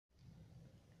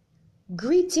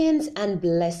Greetings and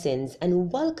blessings,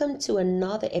 and welcome to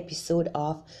another episode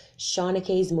of Shauna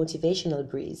K's Motivational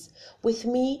Breeze. With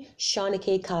me, Shauna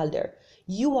K. Calder.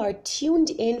 You are tuned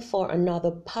in for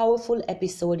another powerful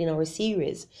episode in our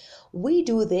series. We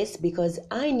do this because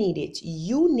I need it,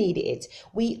 you need it,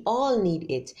 we all need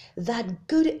it. That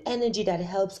good energy that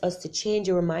helps us to change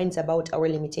our minds about our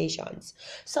limitations.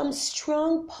 Some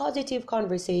strong, positive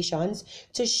conversations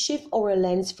to shift our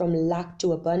lens from lack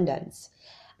to abundance.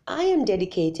 I am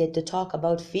dedicated to talk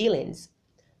about feelings,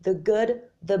 the good,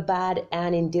 the bad,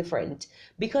 and indifferent,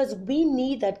 because we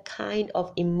need that kind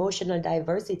of emotional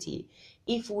diversity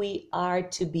if we are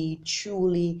to be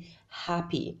truly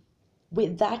happy.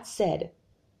 With that said,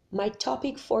 my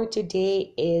topic for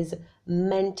today is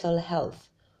mental health,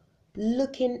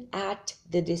 looking at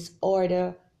the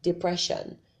disorder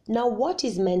depression. Now, what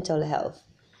is mental health?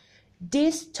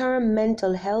 This term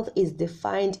mental health is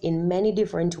defined in many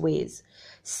different ways.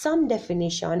 Some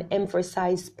definitions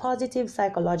emphasize positive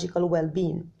psychological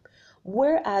well-being,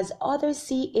 whereas others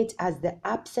see it as the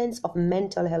absence of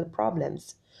mental health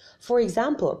problems. For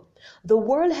example, the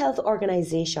World Health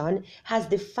Organization has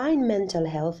defined mental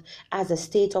health as a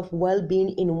state of well-being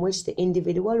in which the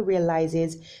individual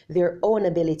realizes their own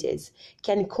abilities,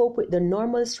 can cope with the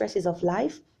normal stresses of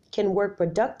life, can work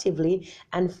productively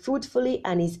and fruitfully,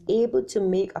 and is able to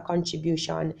make a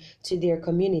contribution to their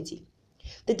community.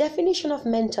 The definition of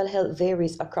mental health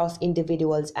varies across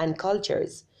individuals and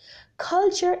cultures.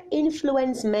 Culture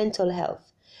influences mental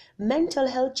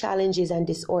health challenges and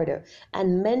disorder,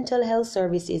 and mental health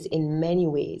services in many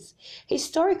ways.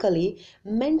 Historically,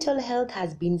 mental health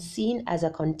has been seen as a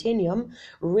continuum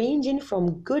ranging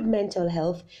from good mental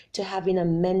health to having a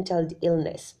mental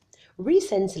illness.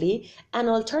 Recently, an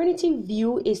alternative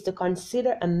view is to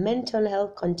consider a mental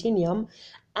health continuum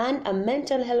and a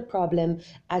mental health problem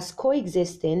as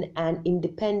coexisting and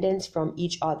independent from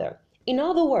each other. In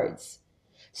other words,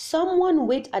 someone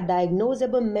with a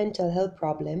diagnosable mental health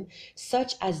problem,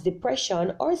 such as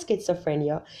depression or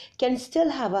schizophrenia, can still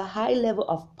have a high level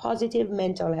of positive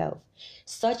mental health,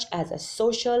 such as a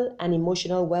social and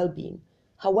emotional well-being.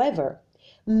 However,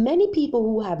 many people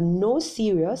who have no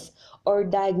serious or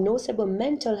diagnosable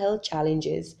mental health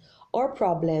challenges or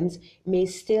problems may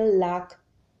still lack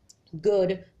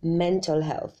good mental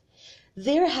health.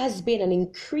 There has been an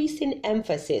increasing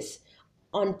emphasis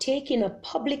on taking a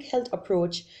public health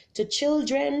approach to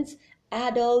children's,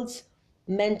 adults'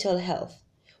 mental health,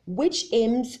 which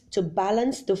aims to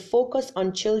balance the focus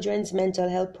on children's mental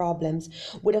health problems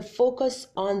with a focus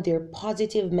on their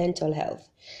positive mental health.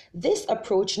 This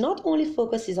approach not only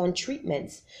focuses on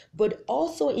treatments, but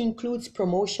also includes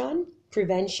promotion,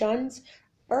 preventions,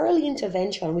 early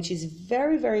intervention, which is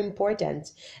very, very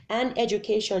important, and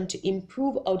education to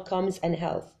improve outcomes and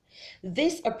health.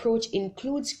 This approach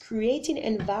includes creating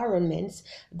environments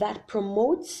that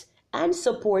promotes and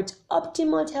support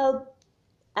optimal health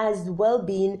as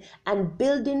well-being and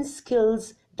building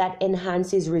skills that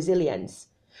enhances resilience.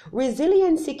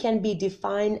 Resiliency can be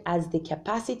defined as the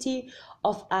capacity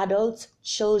of adults,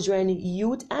 children,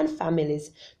 youth, and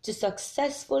families to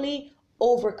successfully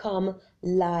overcome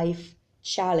life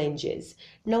challenges.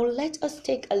 Now let us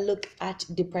take a look at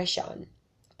depression.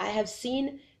 I have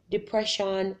seen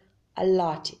depression a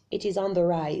lot. It is on the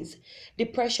rise.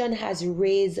 Depression has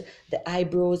raised the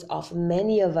eyebrows of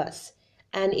many of us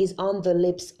and is on the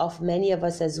lips of many of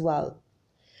us as well.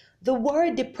 The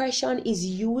word depression is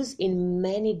used in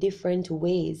many different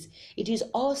ways. It is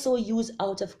also used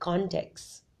out of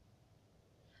context.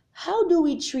 How do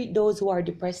we treat those who are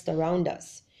depressed around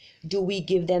us? Do we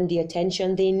give them the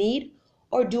attention they need,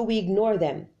 or do we ignore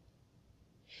them?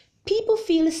 People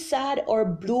feel sad or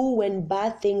blue when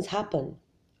bad things happen.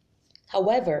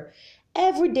 However,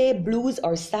 everyday blues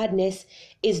or sadness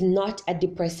is not a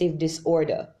depressive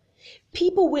disorder.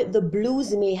 People with the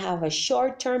blues may have a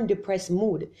short-term depressed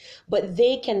mood, but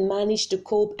they can manage to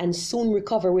cope and soon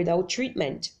recover without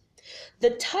treatment.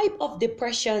 The type of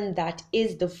depression that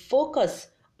is the focus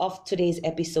of today's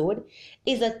episode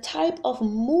is a type of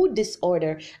mood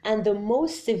disorder and the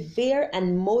most severe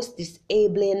and most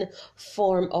disabling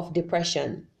form of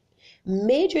depression.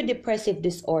 Major depressive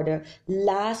disorder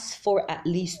lasts for at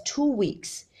least 2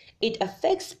 weeks. It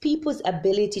affects people's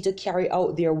ability to carry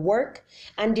out their work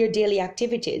and their daily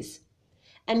activities,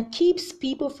 and keeps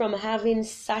people from having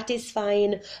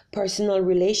satisfying personal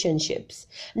relationships.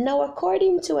 Now,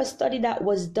 according to a study that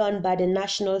was done by the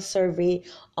National Survey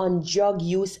on Drug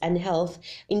Use and Health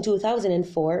in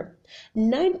 2004,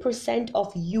 9%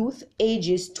 of youth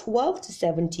ages 12 to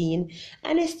 17,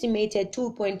 an estimated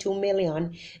 2.2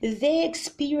 million, they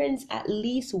experience at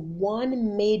least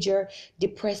one major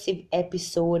depressive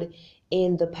episode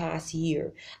in the past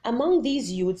year. Among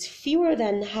these youths, fewer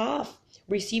than half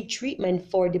received treatment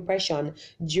for depression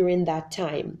during that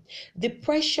time.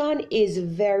 Depression is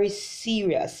very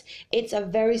serious. It's a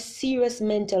very serious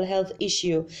mental health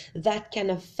issue that can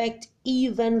affect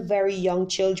even very young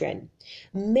children.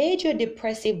 Major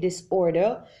depressive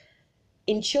disorder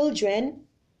in children,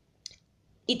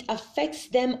 it affects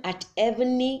them at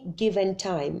any given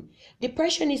time.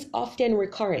 Depression is often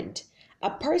recurrent. A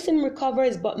person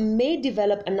recovers but may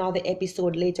develop another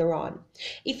episode later on.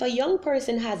 If a young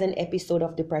person has an episode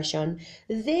of depression,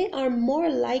 they are more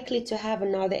likely to have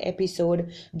another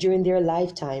episode during their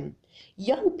lifetime.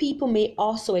 Young people may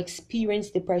also experience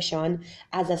depression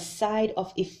as a side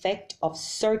of effect of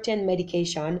certain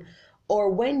medication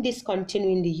or when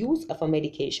discontinuing the use of a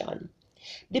medication.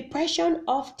 Depression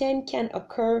often can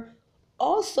occur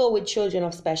also with children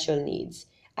of special needs,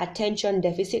 attention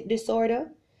deficit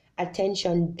disorder,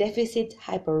 attention deficit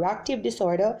hyperactive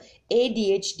disorder,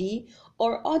 ADHD,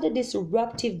 or other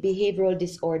disruptive behavioral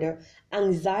disorder,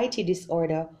 anxiety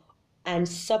disorder, and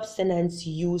substance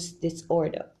use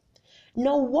disorder.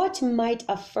 Now, what might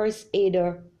a first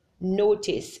aider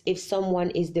notice if someone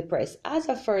is depressed? As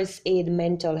a first aid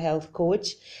mental health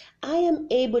coach, I am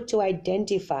able to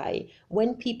identify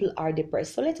when people are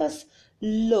depressed. So let us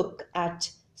look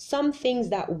at some things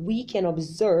that we can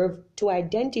observe to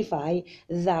identify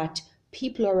that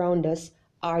people around us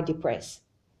are depressed.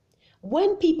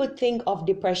 When people think of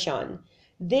depression,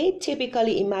 they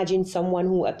typically imagine someone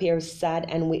who appears sad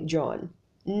and withdrawn.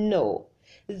 No,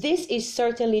 this is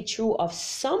certainly true of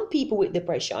some people with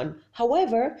depression.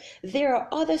 However, there are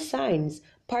other signs,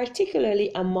 particularly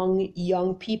among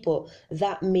young people,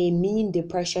 that may mean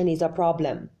depression is a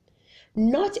problem.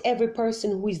 Not every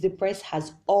person who is depressed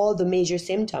has all the major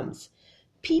symptoms.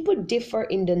 People differ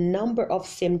in the number of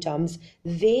symptoms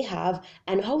they have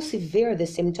and how severe the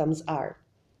symptoms are.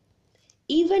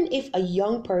 Even if a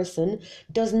young person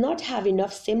does not have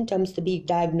enough symptoms to be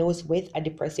diagnosed with a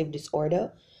depressive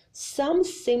disorder, some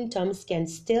symptoms can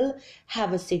still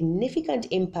have a significant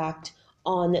impact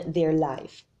on their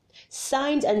life.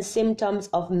 Signs and symptoms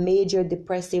of major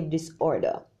depressive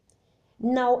disorder.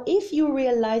 Now, if you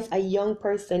realize a young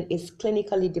person is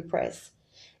clinically depressed,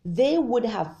 they would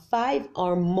have 5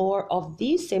 or more of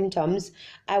these symptoms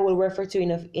I will refer to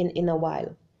in a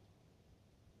while.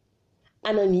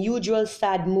 An unusual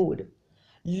sad mood,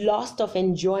 loss of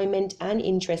enjoyment and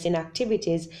interest in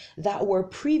activities that were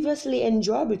previously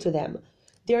enjoyable to them.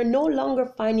 They are no longer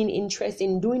finding interest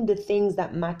in doing the things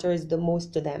that matters the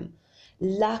most to them.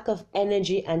 Lack of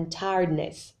energy and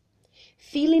tiredness.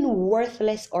 Feeling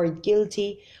worthless or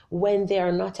guilty when they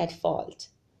are not at fault.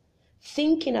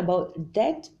 Thinking about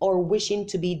death or wishing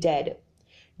to be dead.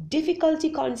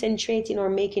 Difficulty concentrating or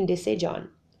making decisions.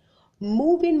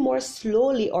 Moving more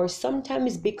slowly or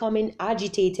sometimes becoming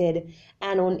agitated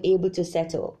and unable to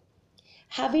settle.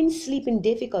 Having sleeping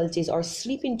difficulties or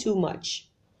sleeping too much.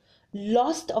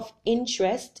 Loss of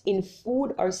interest in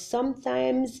food or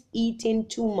sometimes eating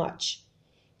too much.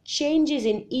 Changes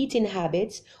in eating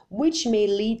habits which may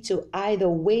lead to either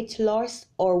weight loss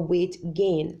or weight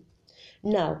gain.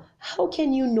 Now, how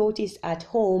can you notice at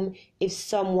home if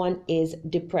someone is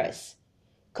depressed?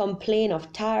 Complain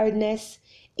of tiredness.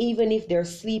 Even if they're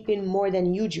sleeping more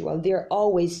than usual, they're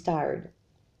always tired.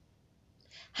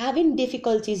 Having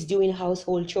difficulties doing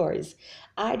household chores,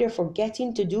 either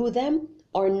forgetting to do them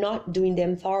or not doing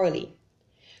them thoroughly.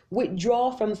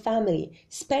 Withdraw from family,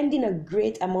 spending a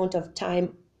great amount of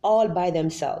time all by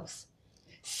themselves.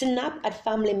 Snap at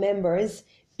family members,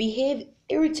 behave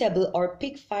irritable or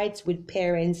pick fights with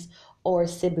parents or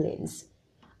siblings.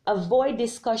 Avoid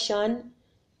discussion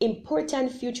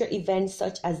important future events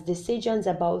such as decisions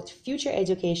about future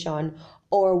education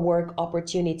or work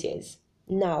opportunities.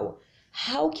 Now,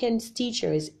 how can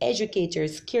teachers,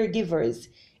 educators, caregivers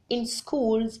in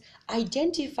schools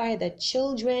identify that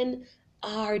children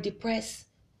are depressed?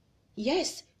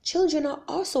 Yes, children are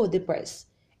also depressed.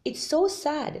 It's so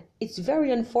sad. It's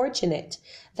very unfortunate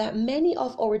that many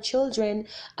of our children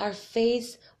are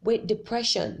faced with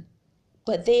depression.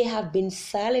 But they have been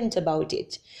silent about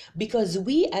it because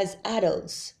we as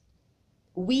adults,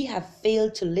 we have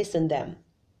failed to listen them.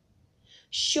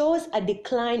 Shows a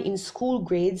decline in school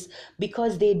grades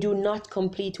because they do not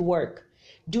complete work,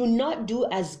 do not do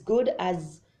as good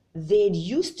as they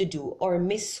used to do or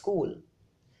miss school.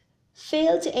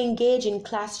 Fail to engage in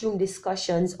classroom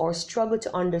discussions or struggle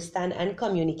to understand and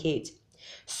communicate.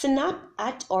 Snap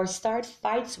at or start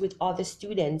fights with other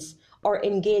students or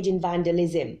engage in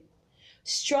vandalism.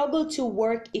 Struggle to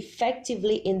work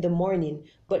effectively in the morning,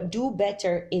 but do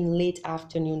better in late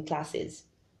afternoon classes.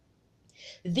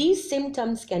 These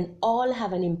symptoms can all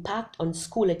have an impact on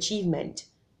school achievement.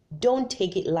 Don't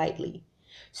take it lightly.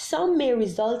 Some may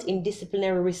result in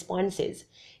disciplinary responses.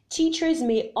 Teachers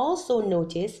may also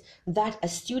notice that a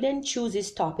student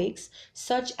chooses topics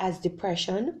such as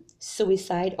depression,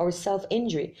 suicide, or self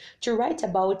injury to write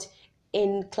about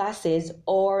in classes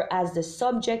or as the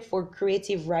subject for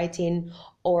creative writing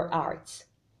or arts.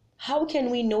 How can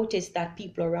we notice that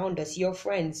people around us, your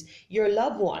friends, your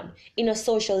loved one, in a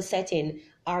social setting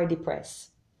are depressed?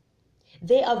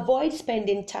 They avoid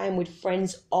spending time with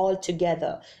friends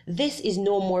altogether. This is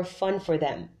no more fun for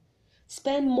them.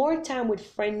 Spend more time with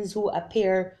friends who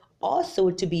appear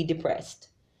also to be depressed.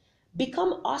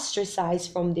 Become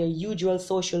ostracized from their usual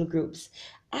social groups,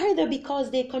 either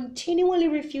because they continually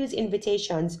refuse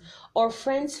invitations or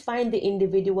friends find the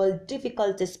individual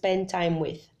difficult to spend time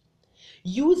with.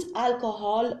 Use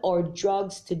alcohol or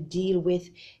drugs to deal with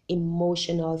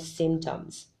emotional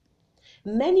symptoms.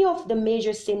 Many of the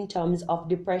major symptoms of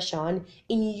depression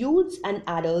in youths and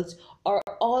adults are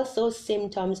also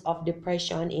symptoms of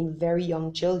depression in very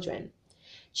young children.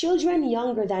 Children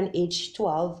younger than age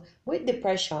 12 with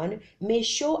depression may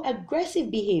show aggressive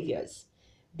behaviors,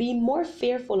 be more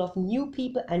fearful of new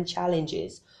people and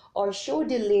challenges, or show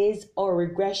delays or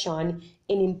regression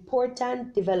in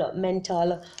important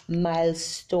developmental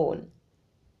milestones.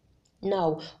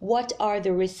 Now, what are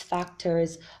the risk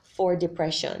factors for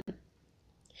depression?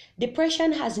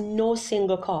 Depression has no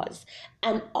single cause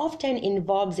and often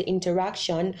involves the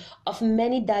interaction of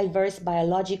many diverse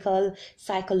biological,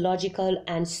 psychological,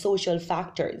 and social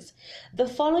factors. The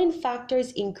following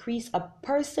factors increase a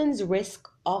person's risk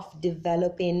of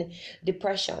developing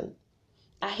depression: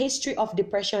 a history of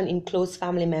depression in close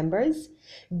family members,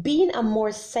 being a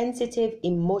more sensitive,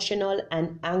 emotional,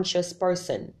 and anxious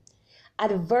person,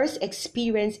 adverse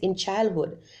experience in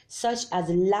childhood, such as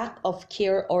lack of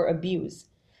care or abuse,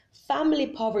 family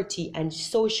poverty and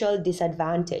social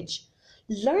disadvantage,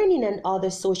 learning and other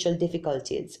social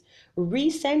difficulties,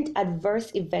 recent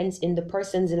adverse events in the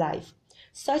person's life,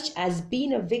 such as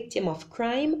being a victim of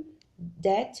crime,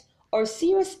 death, or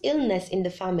serious illness in the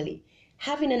family,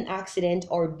 having an accident,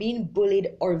 or being bullied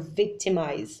or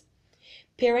victimized,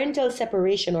 parental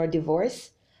separation or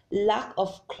divorce, lack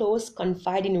of close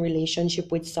confiding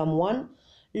relationship with someone,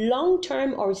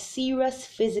 long-term or serious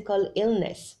physical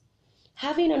illness,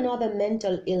 having another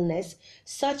mental illness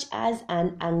such as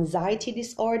an anxiety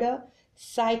disorder,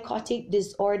 psychotic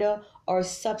disorder, or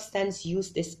substance use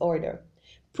disorder,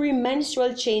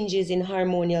 premenstrual changes in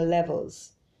hormonal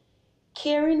levels,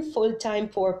 caring full-time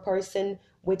for a person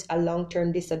with a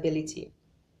long-term disability.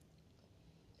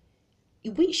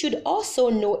 We should also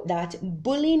note that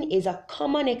bullying is a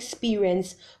common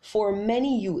experience for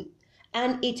many youth,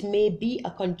 and it may be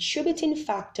a contributing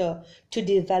factor to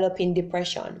developing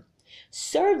depression.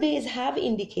 Surveys have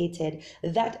indicated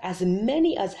that as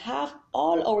many as half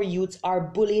all our youths are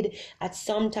bullied at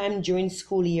some time during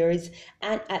school years,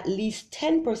 and at least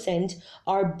 10%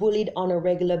 are bullied on a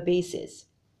regular basis.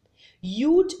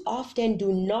 Youth often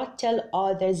do not tell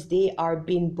others they are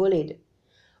being bullied.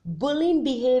 Bullying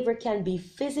behavior can be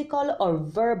physical or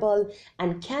verbal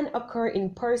and can occur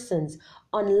in persons,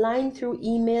 online, through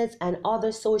emails and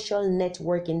other social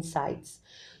networking sites.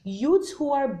 Youths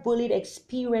who are bullied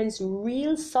experience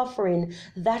real suffering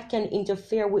that can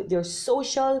interfere with their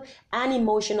social and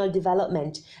emotional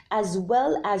development as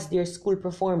well as their school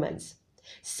performance.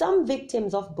 Some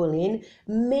victims of bullying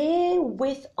may,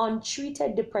 with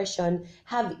untreated depression,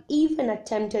 have even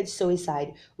attempted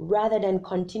suicide rather than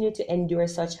continue to endure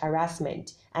such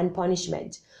harassment and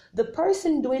punishment. The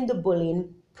person doing the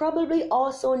bullying probably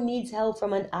also needs help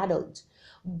from an adult.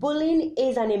 Bullying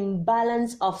is an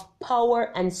imbalance of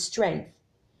power and strength.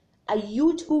 A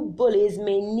youth who bullies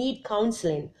may need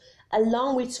counseling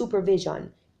along with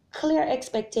supervision, clear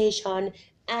expectation,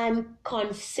 and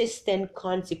consistent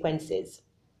consequences.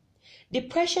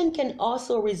 Depression can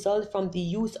also result from the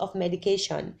use of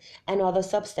medication and other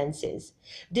substances.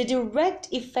 The direct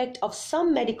effect of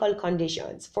some medical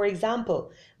conditions, for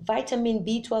example, vitamin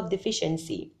B12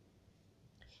 deficiency,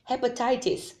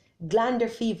 hepatitis, glandular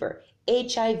fever,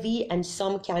 HIV, and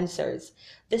some cancers.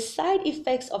 The side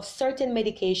effects of certain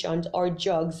medications or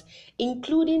drugs,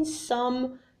 including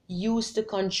some used to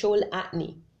control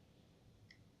acne.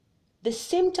 The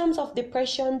symptoms of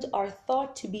depression are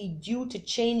thought to be due to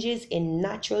changes in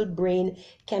natural brain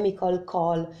chemical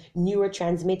called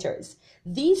neurotransmitters.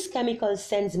 These chemicals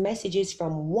send messages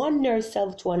from one nerve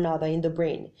cell to another in the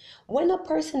brain. When a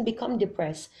person becomes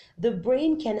depressed, the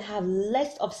brain can have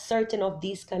less of certain of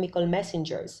these chemical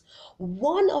messengers.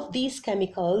 One of these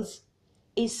chemicals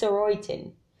is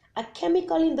serotonin, a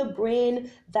chemical in the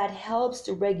brain that helps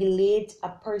to regulate a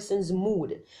person's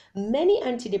mood. Many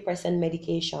antidepressant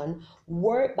medication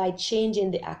work by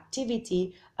changing the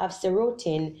activity of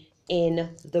serotonin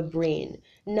in the brain.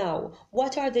 Now,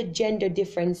 what are the gender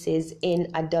differences in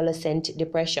adolescent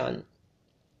depression?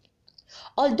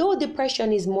 Although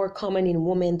depression is more common in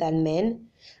women than men,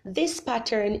 this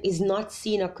pattern is not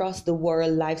seen across the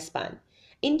world lifespan.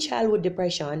 In childhood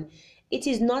depression, it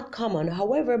is not common.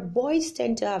 However, boys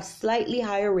tend to have slightly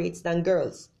higher rates than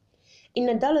girls. In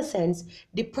adolescence,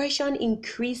 depression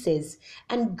increases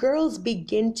and girls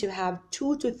begin to have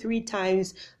 2 to 3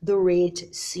 times the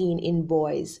rate seen in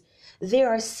boys. There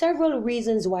are several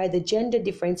reasons why the gender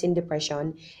difference in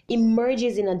depression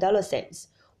emerges in adolescence.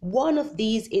 One of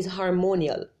these is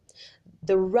hormonal.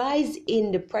 The rise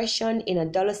in depression in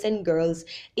adolescent girls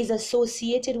is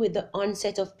associated with the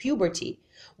onset of puberty,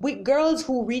 with girls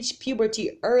who reach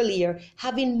puberty earlier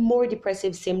having more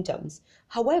depressive symptoms.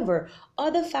 However,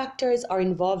 other factors are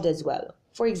involved as well.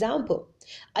 For example,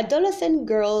 adolescent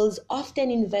girls often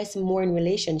invest more in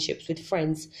relationships with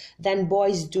friends than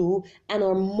boys do and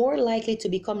are more likely to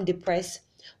become depressed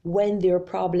when there are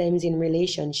problems in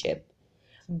relationship.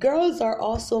 Girls are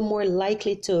also more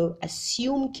likely to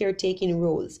assume caretaking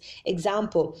roles,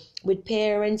 example, with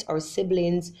parents or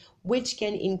siblings, which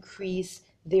can increase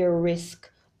their risk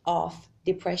of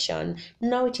depression.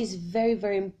 Now, it is very,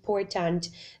 very important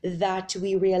that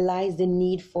we realize the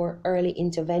need for early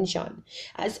intervention,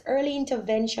 as early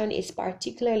intervention is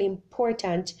particularly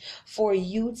important for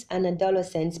youths and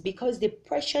adolescents because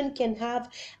depression can have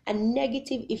a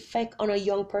negative effect on a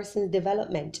young person's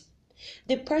development.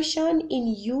 Depression in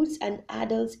youth and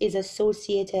adults is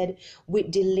associated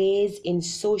with delays in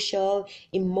social,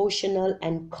 emotional,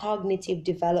 and cognitive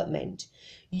development.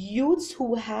 Youths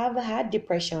who have had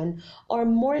depression are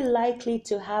more likely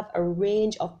to have a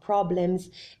range of problems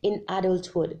in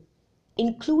adulthood,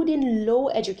 including low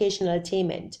educational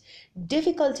attainment,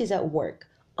 difficulties at work,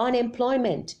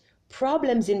 unemployment,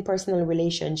 problems in personal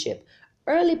relationship,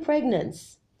 early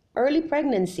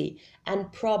pregnancy,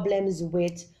 and problems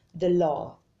with the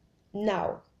law.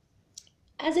 Now,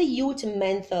 as a youth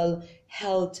mental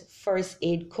health first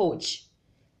aid coach,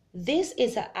 this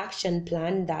is an action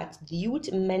plan that the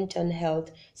Youth Mental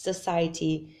Health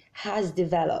Society has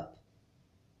developed.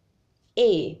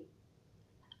 A.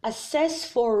 Assess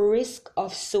for risk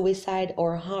of suicide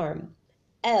or harm.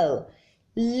 L.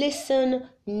 Listen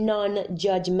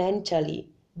non-judgmentally.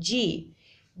 G.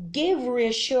 Give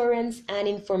reassurance and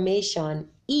information.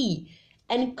 E.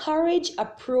 Encourage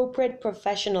appropriate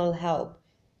professional help.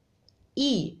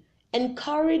 E.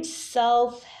 Encourage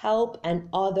self-help and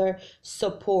other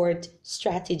support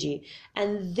strategy.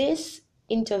 And this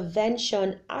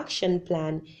intervention action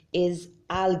plan is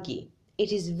ALGI.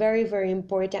 It is very, very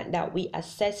important that we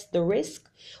assess the risk,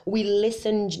 we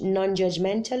listen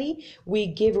non-judgmentally, we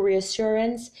give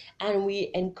reassurance, and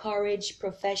we encourage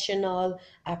professional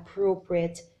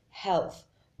appropriate help.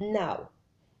 Now,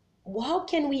 how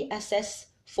can we assess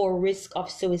for risk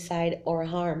of suicide or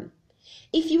harm?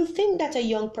 If you think that a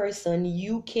young person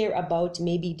you care about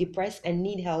may be depressed and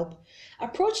need help,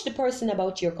 approach the person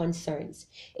about your concerns.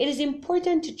 It is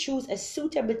important to choose a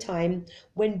suitable time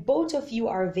when both of you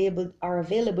are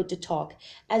available to talk,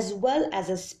 as well as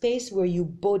a space where you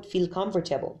both feel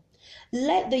comfortable.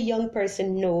 Let the young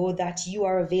person know that you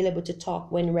are available to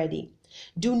talk when ready.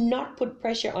 Do not put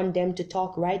pressure on them to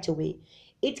talk right away.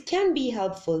 It can be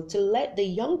helpful to let the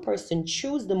young person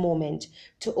choose the moment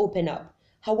to open up.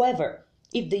 However,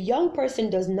 if the young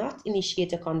person does not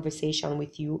initiate a conversation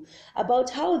with you about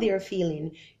how they are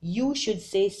feeling, you should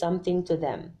say something to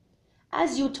them.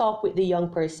 As you talk with the young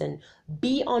person,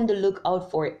 be on the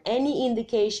lookout for any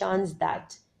indications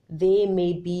that they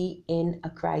may be in a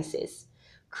crisis.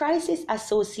 Crisis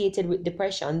associated with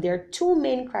depression. There are two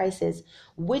main crises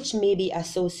which may be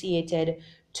associated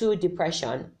to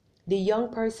depression. The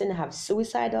young person have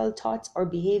suicidal thoughts or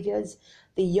behaviors.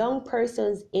 The young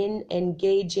persons in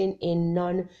engaging in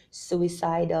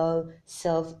non-suicidal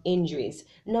self-injuries.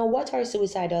 Now, what are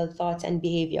suicidal thoughts and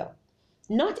behavior?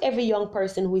 Not every young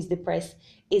person who is depressed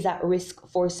is at risk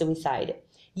for suicide.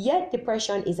 Yet,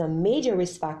 depression is a major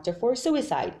risk factor for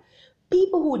suicide.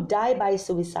 People who die by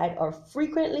suicide are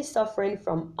frequently suffering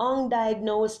from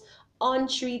undiagnosed,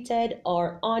 untreated,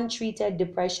 or untreated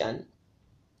depression.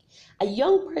 A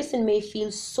young person may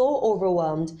feel so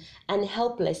overwhelmed and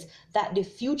helpless that the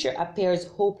future appears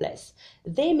hopeless.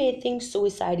 They may think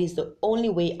suicide is the only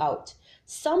way out.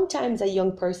 Sometimes a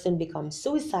young person becomes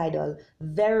suicidal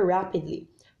very rapidly,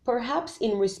 perhaps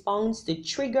in response to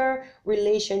trigger,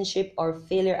 relationship, or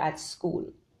failure at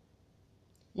school.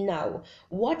 Now,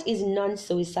 what is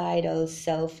non-suicidal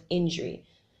self-injury?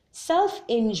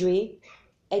 Self-injury,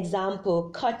 example,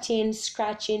 cutting,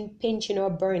 scratching, pinching, or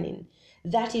burning,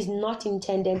 that is not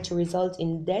intended to result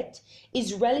in death,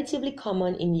 is relatively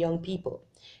common in young people.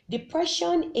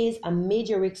 Depression is a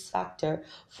major risk factor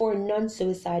for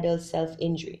non-suicidal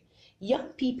self-injury. Young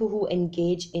people who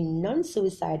engage in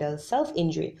non-suicidal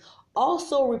self-injury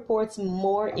also reports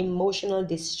more emotional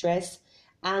distress,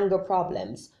 anger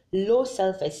problems, low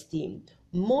self-esteem,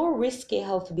 more risky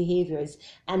health behaviors,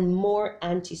 and more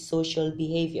antisocial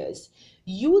behaviors.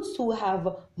 Youths who have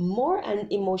more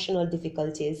emotional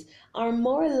difficulties are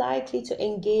more likely to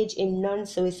engage in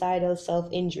non-suicidal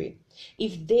self-injury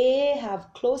if they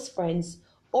have close friends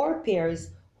or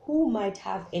peers who might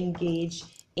have engaged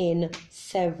in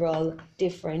several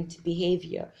different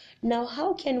behavior. Now,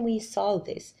 how can we solve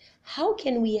this? How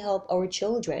can we help our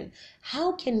children?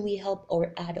 How can we help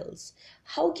our adults?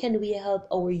 How can we help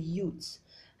our youths?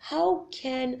 How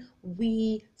can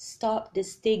we stop the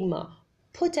stigma,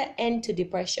 put an end to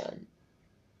depression?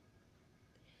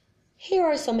 Here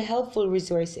are some helpful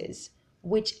resources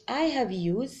which I have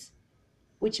used,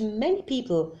 which many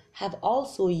people have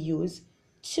also used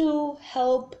to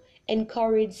help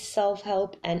encourage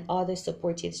self-help and other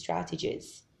supportive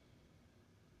strategies.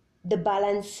 The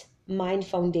Balanced Mind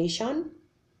Foundation,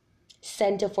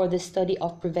 Center for the Study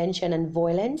of Prevention and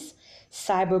Violence,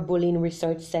 Cyberbullying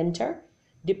Research Center,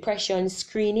 Depression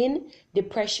Screening,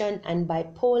 Depression and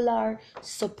Bipolar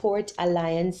Support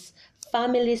Alliance,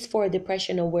 Families for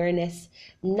Depression Awareness,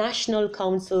 National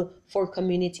Council for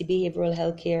Community Behavioral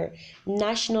Health Care,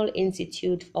 National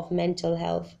Institute of Mental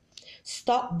Health,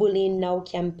 Stop Bullying Now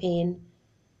campaign,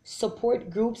 support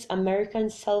groups, American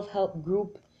Self-Help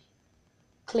Group,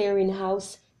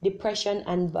 Clearinghouse, Depression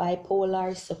and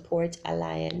Bipolar Support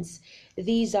Alliance.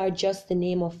 These are just the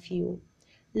name of few.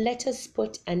 Let us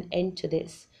put an end to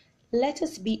this. Let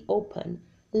us be open.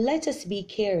 Let us be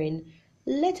caring.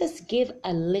 Let us give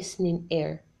a listening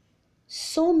ear.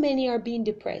 So many are being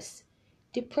depressed.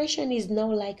 Depression is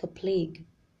now like a plague.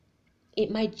 It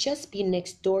might just be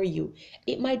next door you.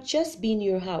 It might just be in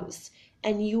your house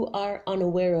and you are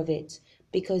unaware of it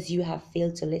because you have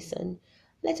failed to listen.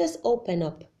 Let us open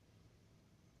up.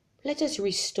 Let us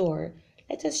restore.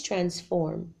 Let us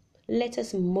transform. Let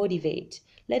us motivate.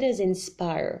 Let us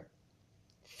inspire.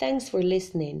 Thanks for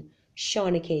listening.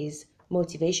 Shauna K's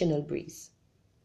Motivational Breeze.